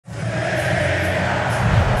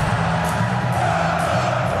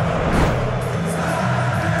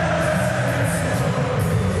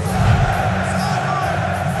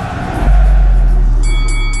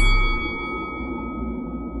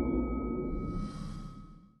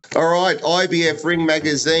All right, IBF Ring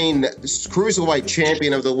Magazine, Cruiserweight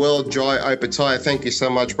Champion of the World, Jai Opetaia. Thank you so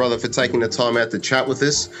much, brother, for taking the time out to chat with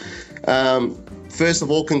us. First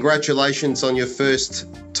of all, congratulations on your first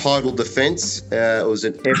title defense. It was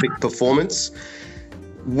an epic performance.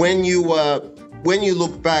 When you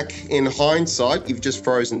look back in hindsight, you've just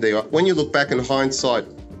frozen there. When you look back in hindsight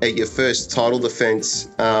at your first title defense,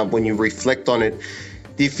 when you reflect on it,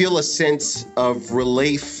 do you feel a sense of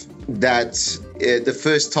relief that the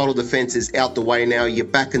first title defense is out the way now, you're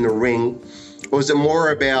back in the ring? Or is it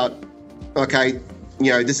more about, okay,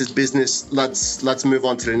 this is business, let's move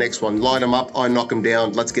on to the next one, line them up, I knock them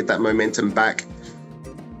down, let's get that momentum back?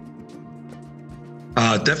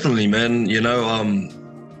 Definitely, man.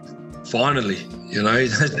 Finally,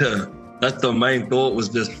 that's the main thought, was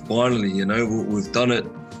just finally, we've done it,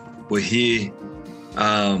 we're here,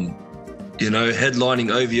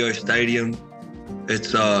 headlining OVO Stadium.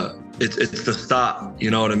 It's the start, you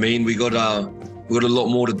know what I mean? We got a lot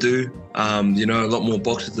more to do, a lot more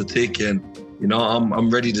boxes to tick, and I'm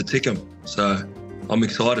ready to tick them. So I'm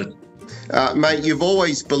excited. Mate, you've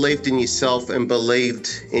always believed in yourself and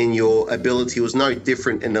believed in your ability. It was no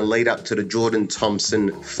different in the lead up to the Jordan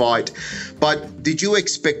Thompson fight. But did you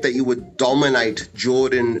expect that you would dominate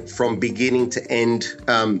Jordan from beginning to end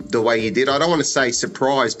the way you did? I don't want to say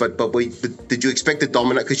surprise, but did you expect to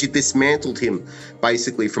dominate? Because you dismantled him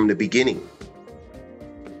basically from the beginning.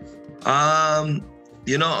 I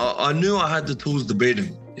knew I had the tools to beat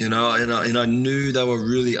him, and I knew they were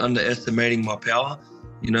really underestimating my power.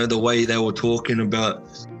 The way they were talking about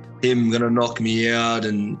him going to knock me out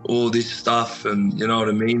and all this stuff, and you know what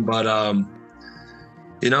I mean? But,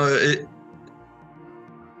 it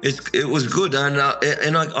was good. And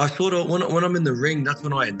I sort of, when I'm in the ring, that's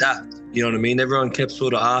when I adapt. You know what I mean? Everyone kept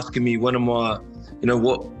sort of asking me, when am I,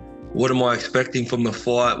 what am I expecting from the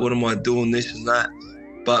fight? What am I doing, this and that?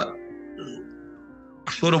 But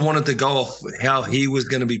I sort of wanted to go off how he was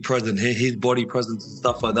going to be present, his body presence and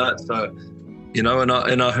stuff like that. So, and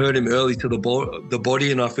I heard him early to the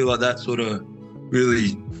body, and I feel like that sort of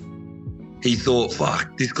really, he thought,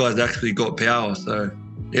 fuck, this guy's actually got power. So,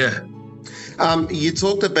 yeah. You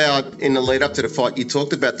talked about, in the lead up to the fight, you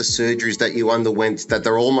talked about the surgeries that you underwent, that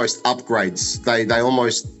they're almost upgrades. They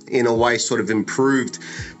almost, in a way, sort of improved.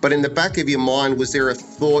 But in the back of your mind, was there a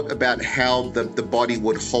thought about how the body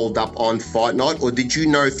would hold up on fight night? Or did you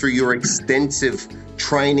know through your extensive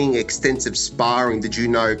training, extensive sparring, did you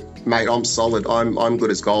know, mate, I'm solid, I'm good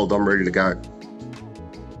as gold, I'm ready to go?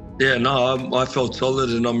 Yeah, no, I felt solid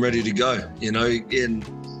and I'm ready to go, and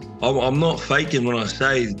I'm not faking when I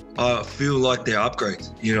say I feel like they're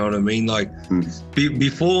upgrades, you know what I mean? Like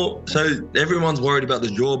before, so everyone's worried about the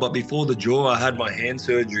jaw, but before the jaw, I had my hand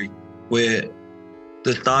surgery where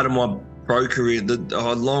the start of my pro career,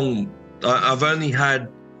 I've only had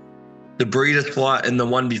the briedis fight and the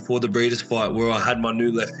one before the briedis fight where I had my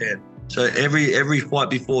new left hand. So every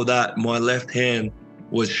fight before that, my left hand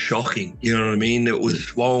was shocking. You know what I mean? It was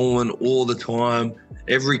swollen all the time.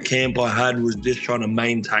 Every camp I had was just trying to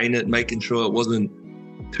maintain it, making sure it wasn't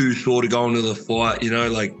too sore to go into the fight.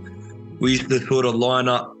 Like we used to sort of line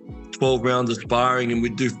up 12 rounds of sparring and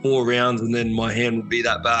we'd do 4 rounds and then my hand would be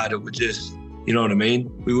that bad. It would just, you know what I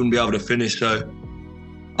mean? We wouldn't be able to finish. So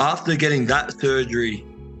after getting that surgery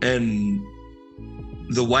and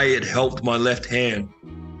the way it helped my left hand,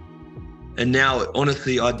 and now,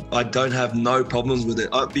 honestly, I don't have no problems with it.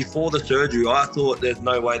 Before the surgery, I thought there's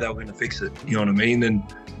no way they were going to fix it. You know what I mean? And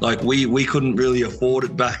like we couldn't really afford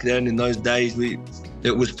it back then. In those days,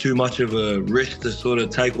 it was too much of a risk to sort of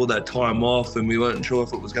take all that time off, and we weren't sure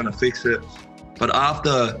if it was going to fix it. But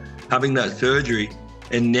after having that surgery,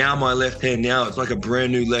 and now my left hand, now it's like a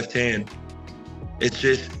brand new left hand. It's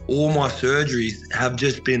just all my surgeries have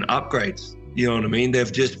just been upgrades. You know what I mean?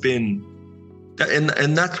 They've just been,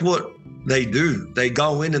 and that's what they do. They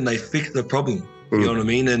go in and they fix the problem. You know what I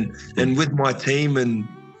mean? And with my team, and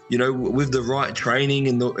with the right training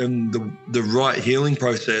and the right healing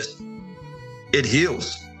process, it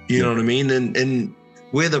heals. You know what I mean? And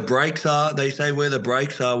where the breaks are, they say where the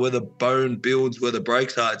breaks are, where the bone builds, where the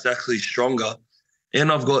breaks are, it's actually stronger.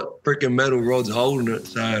 And I've got freaking metal rods holding it.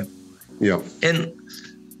 So yeah.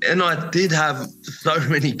 And I did have so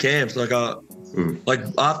many camps. Like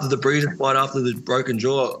after the briedis fight, after the broken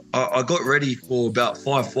jaw, I got ready for about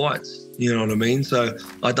 5 fights. You know what I mean? So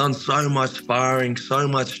I done so much sparring, so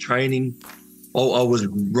much training. I was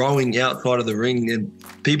rowing outside of the ring, and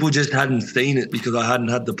people just hadn't seen it because I hadn't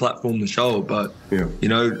had the platform to show it. But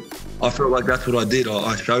I felt like that's what I did.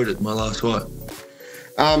 I showed it my last fight.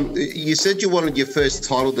 You said you wanted your first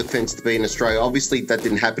title defence to be in Australia. Obviously, that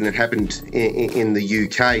didn't happen. It happened in the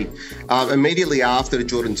UK. Immediately after the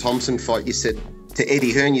Jordan Thompson fight, you said to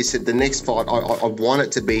Eddie Hearn, you said, the next fight, I want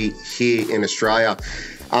it to be here in Australia.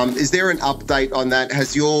 Is there an update on that?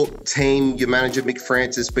 Has your team, your manager, Mick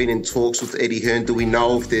Francis, been in talks with Eddie Hearn? Do we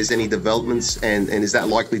know if there's any developments, and is that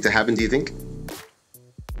likely to happen, do you think?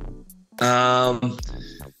 So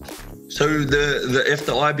if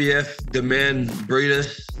the IBF demand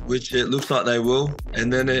briedis, which it looks like they will,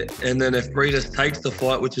 and then if briedis takes the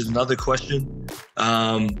fight, which is another question,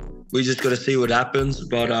 we just got to see what happens.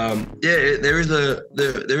 But there is a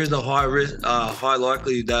high risk, high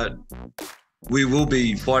likely that we will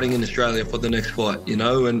be fighting in Australia for the next fight,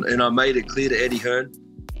 and I made it clear to Eddie Hearn.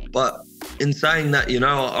 But in saying that,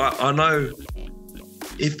 I know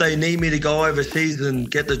if they need me to go overseas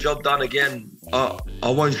and get the job done again, I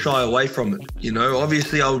won't shy away from it.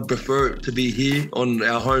 Obviously I would prefer it to be here on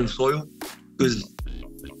our home soil, because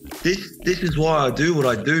this is why I do what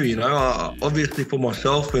I do, obviously for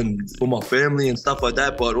myself and for my family and stuff like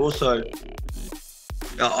that. But also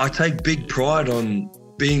I take big pride on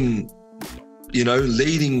being,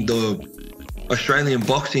 leading the Australian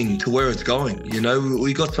boxing to where it's going.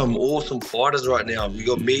 We got some awesome fighters right now. We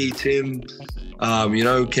got me, Tim,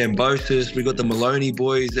 Cambosis, we got the Maloney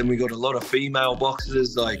boys, and we got a lot of female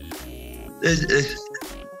boxers. When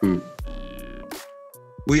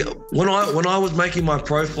I was making my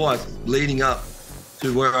pro fights leading up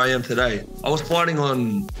to where I am today, I was fighting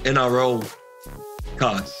on NRL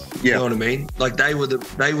cards. You know what I mean? Like they were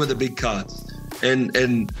the big cards, and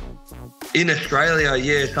in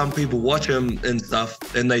Australia, some people watch them and stuff,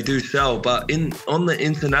 and they do sell. But on the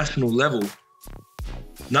international level,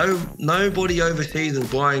 nobody overseas is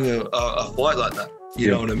buying a fight like that.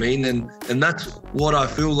 You know what I mean? And that's what I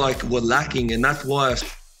feel like we're lacking, and that's why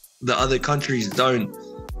the other countries don't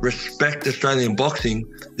respect Australian boxing,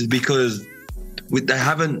 is because they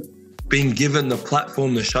haven't been given the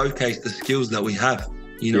platform to showcase the skills that we have.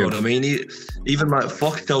 You know what I mean? Even like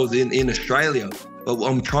Foxtel's in Australia, but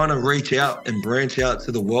I'm trying to reach out and branch out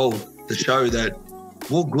to the world to show that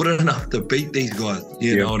we're good enough to beat these guys.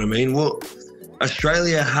 You know what I mean?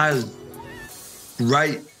 Australia has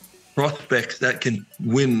great prospects that can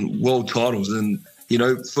win world titles. And,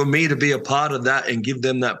 for me to be a part of that and give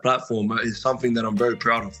them that platform is something that I'm very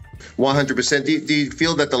proud of. 100%. Do you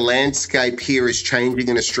feel that the landscape here is changing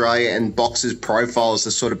in Australia, and boxers' profiles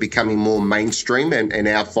are sort of becoming more mainstream, and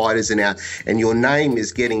our fighters and your name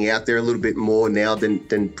is getting out there a little bit more now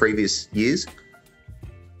than previous years?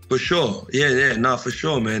 For sure. Yeah. No, for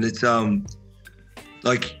sure, man. It's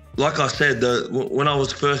like I said, when I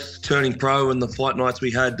was first turning pro and the fight nights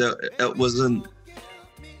we had, there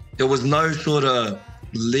was no sort of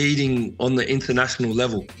leading on the international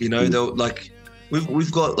level.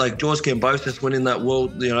 We've got like George Cambosis winning that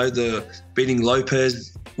world. The beating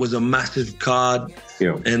Lopez was a massive card,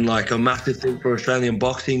 and like a massive thing for Australian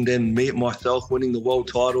boxing. Then myself winning the world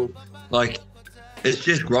title, it's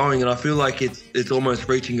just growing, and I feel like it's almost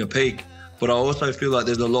reaching a peak. But I also feel like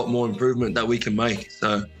there's a lot more improvement that we can make.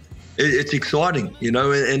 So it's exciting,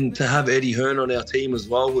 and to have Eddie Hearn on our team as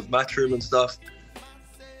well with Matchroom and stuff,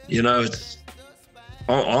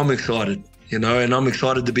 I'm excited, and I'm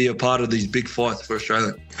excited to be a part of these big fights for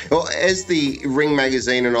Australia. Well, as the Ring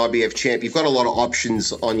Magazine and IBF champ, you've got a lot of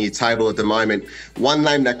options on your table at the moment. One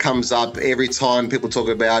name that comes up every time people talk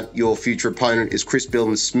about your future opponent is Chris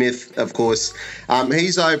Bilton-Smith, of course.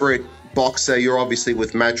 He's over at Boxer. You're obviously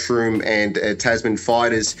with Matchroom and Tasman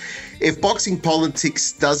Fighters. If boxing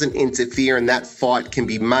politics doesn't interfere and that fight can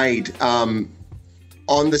be made on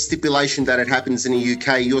the stipulation that it happens in the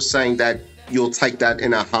UK, you're saying that you'll take that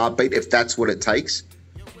in a heartbeat if that's what it takes?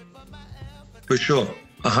 For sure,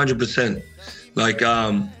 100%.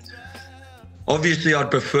 Obviously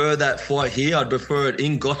I'd prefer that fight here. I'd prefer it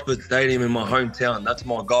in Gosford Stadium in my hometown. That's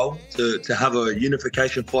my goal, to have a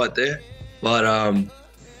unification fight there. But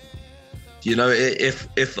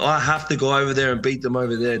if I have to go over there and beat them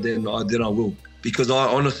over there, then I will, because I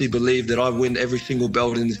honestly believe that I win every single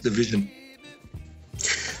belt in this division.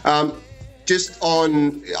 I'd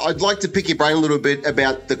like to pick your brain a little bit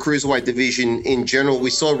about the cruiserweight division in general. We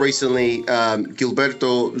saw recently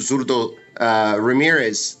Gilberto Zurdo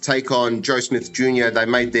Ramirez take on Joe Smith Jr. They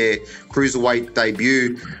made their cruiserweight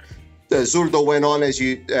debut. Zurdo went on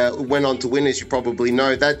to win, as you probably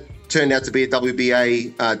know. That turned out to be a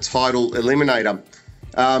WBA title eliminator.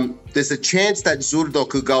 There's a chance that Zurdo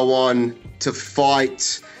could go on to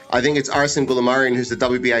fight, I think it's Arsen Gulamarian, who's the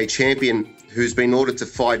WBA champion, who's been ordered to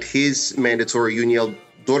fight his mandatory Juniel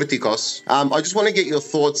Dorticos. I just want to get your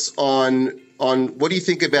thoughts on what do you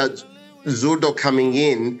think about Zurdo coming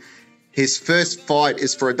in, his first fight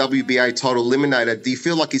is for a WBA title eliminator. Do you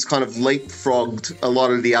feel like he's kind of leapfrogged a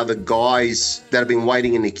lot of the other guys that have been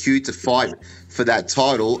waiting in the queue to fight for that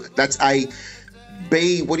title? That's A.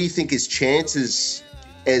 B, what do you think his chances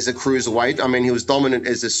as a cruiserweight? I mean, he was dominant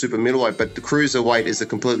as a super middleweight, but the cruiserweight is a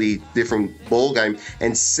completely different ballgame.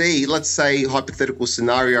 And C, let's say, hypothetical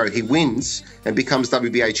scenario, he wins and becomes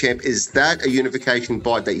WBA champ. Is that a unification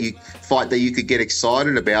fight that you could get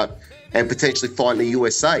excited about and potentially fight in the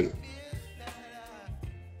USA?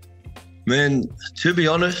 Man, to be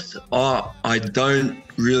honest, I don't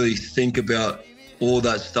really think about all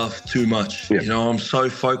that stuff too much. Yeah. You know, I'm so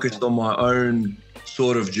focused on my own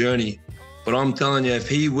sort of journey. But I'm telling you, if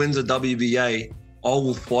he wins a WBA, I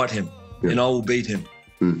will fight him and I will beat him.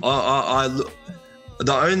 The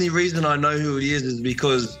only reason I know who he is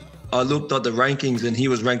because I looked at the rankings and he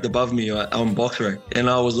was ranked above me on BoxRec. And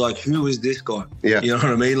I was like, who is this guy? Yeah. You know what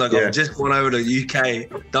I mean? Like, I've just gone over to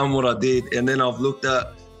UK, done what I did, and then I've looked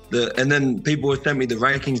at and then people have sent me the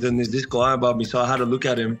rankings and there's this guy above me, so I had to look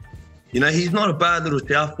at him. You know, he's not a bad little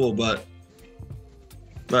southpaw, but,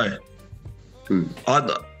 bro,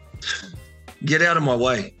 get out of my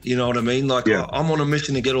way. You know what I mean? Like, I'm on a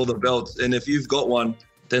mission to get all the belts, and if you've got one,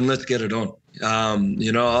 then let's get it on.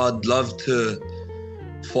 You know, I'd love to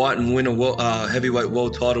fight and win a heavyweight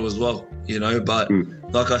world title as well, you know, but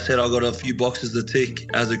like I said, I got a few boxes to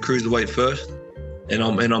tick as a cruiserweight first, and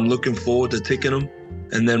I'm looking forward to ticking them.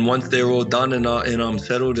 And then once they're all done and I'm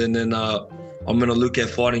settled, and then I'm going to look at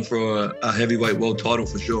fighting for a heavyweight world title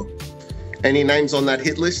for sure. Any names on that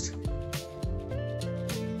hit list?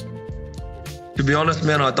 To be honest,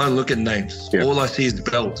 man, I don't look at names. All I see is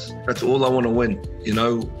belts. That's all I want to win. You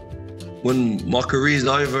know, when my career's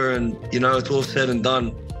over and, you know, it's all said and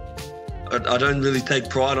done, I don't really take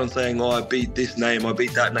pride on saying, oh, I beat this name, I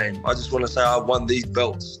beat that name. I just want to say I won these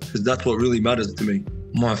belts, because that's what really matters to me.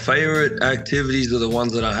 My favorite activities are the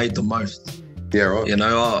ones that I hate the most. Yeah, right. You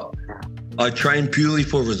know, I train purely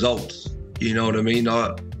for results. You know what I mean?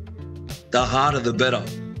 The harder, the better.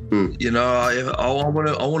 You know, I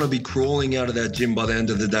want to be crawling out of that gym by the end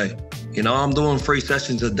of the day. You know, I'm doing 3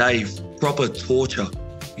 sessions a day, proper torture.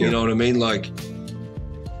 You know what I mean? Like,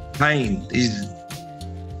 pain is,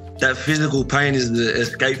 that physical pain is the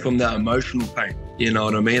escape from that emotional pain. You know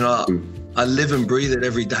what I mean? I live and breathe it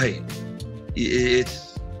every day.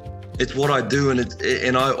 It's what I do,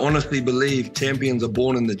 and I honestly believe champions are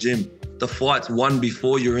born in the gym. The fight's won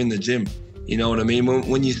before you're in the gym. You know what I mean?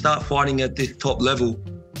 When you start fighting at this top level,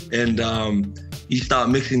 and you start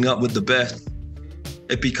mixing up with the best,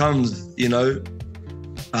 it becomes, you know,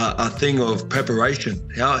 a thing of preparation.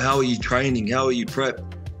 How are you training? How are you prepped?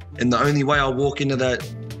 And the only way I walk into that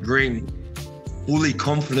ring fully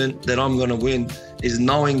confident that I'm going to win is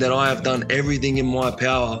knowing that I have done everything in my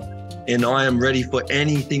power and I am ready for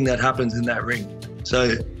anything that happens in that ring.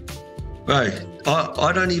 So, bro,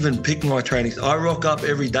 I don't even pick my trainings. I rock up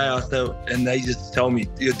every day and they just tell me,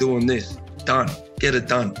 you're doing this. Done. Get it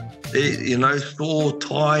done. You know, sore,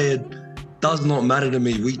 tired, does not matter to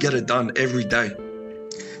me. We get it done every day.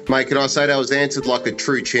 Mate, can I say that was answered like a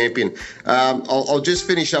true champion? I'll just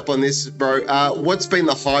finish up on this, bro. What's been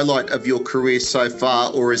the highlight of your career so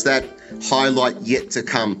far, or is that highlight yet to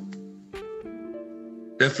come?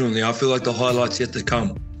 Definitely. I feel like the highlight's yet to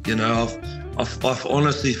come. You know, I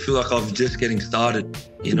honestly feel like I'm just getting started.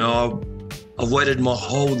 You know, I've waited my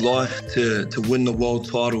whole life to win the world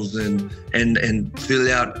titles and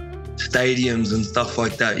fill out stadiums and stuff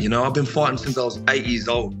like that. You know, I've been fighting since I was 8 years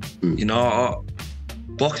old. You know,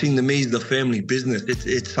 boxing to me is the family business.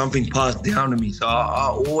 It's something passed down to me. So I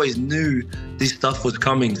always knew this stuff was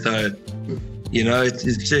coming. So, you know, it's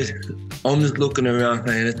just, I'm just looking around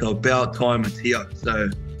saying it's about time it's here. So,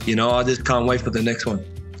 you know, I just can't wait for the next one.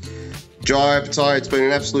 Jai Opetaia, it's been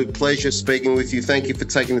an absolute pleasure speaking with you. Thank you for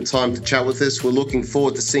taking the time to chat with us. We're looking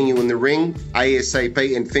forward to seeing you in the ring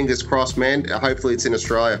ASAP, and fingers crossed, man. Hopefully it's in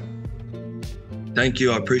Australia. Thank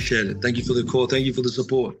you. I appreciate it. Thank you for the call. Thank you for the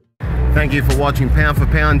support. Thank you for watching Pound for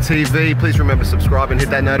Pound TV. Please remember to subscribe and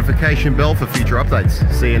hit that notification bell for future updates.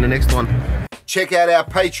 See you in the next one. Check out our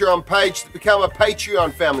Patreon page to become a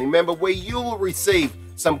Patreon family member, where you'll receive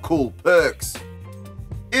some cool perks.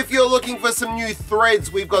 If you're looking for some new threads,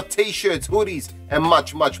 we've got t-shirts, hoodies, and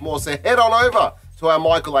much, much more. So head on over to our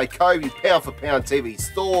Michael Akobi Pound for Pound TV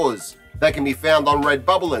stores. They can be found on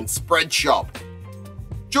Redbubble and Spreadshirt.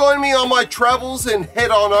 Join me on my travels and head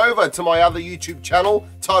on over to my other YouTube channel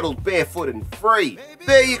titled Barefoot and Free.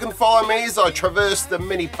 There you can follow me as I traverse the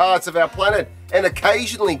many parts of our planet and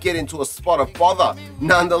occasionally get into a spot of bother.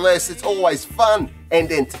 Nonetheless, it's always fun and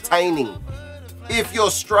entertaining. If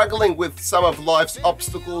you're struggling with some of life's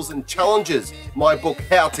obstacles and challenges, my book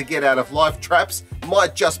How to Get Out of Life Traps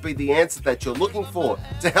might just be the answer that you're looking for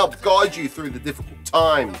to help guide you through the difficult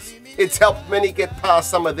times. It's helped many get past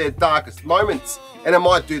some of their darkest moments, and it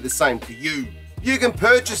might do the same to you. You can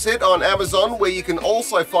purchase it on Amazon, where you can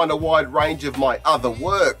also find a wide range of my other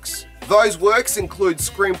works. Those works include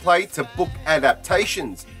screenplay to book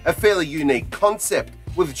adaptations, a fairly unique concept,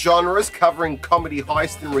 with genres covering comedy,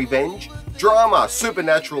 heist and revenge, drama,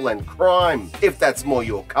 supernatural and crime, if that's more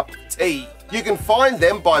your cup of tea. You can find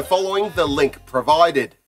them by following the link provided.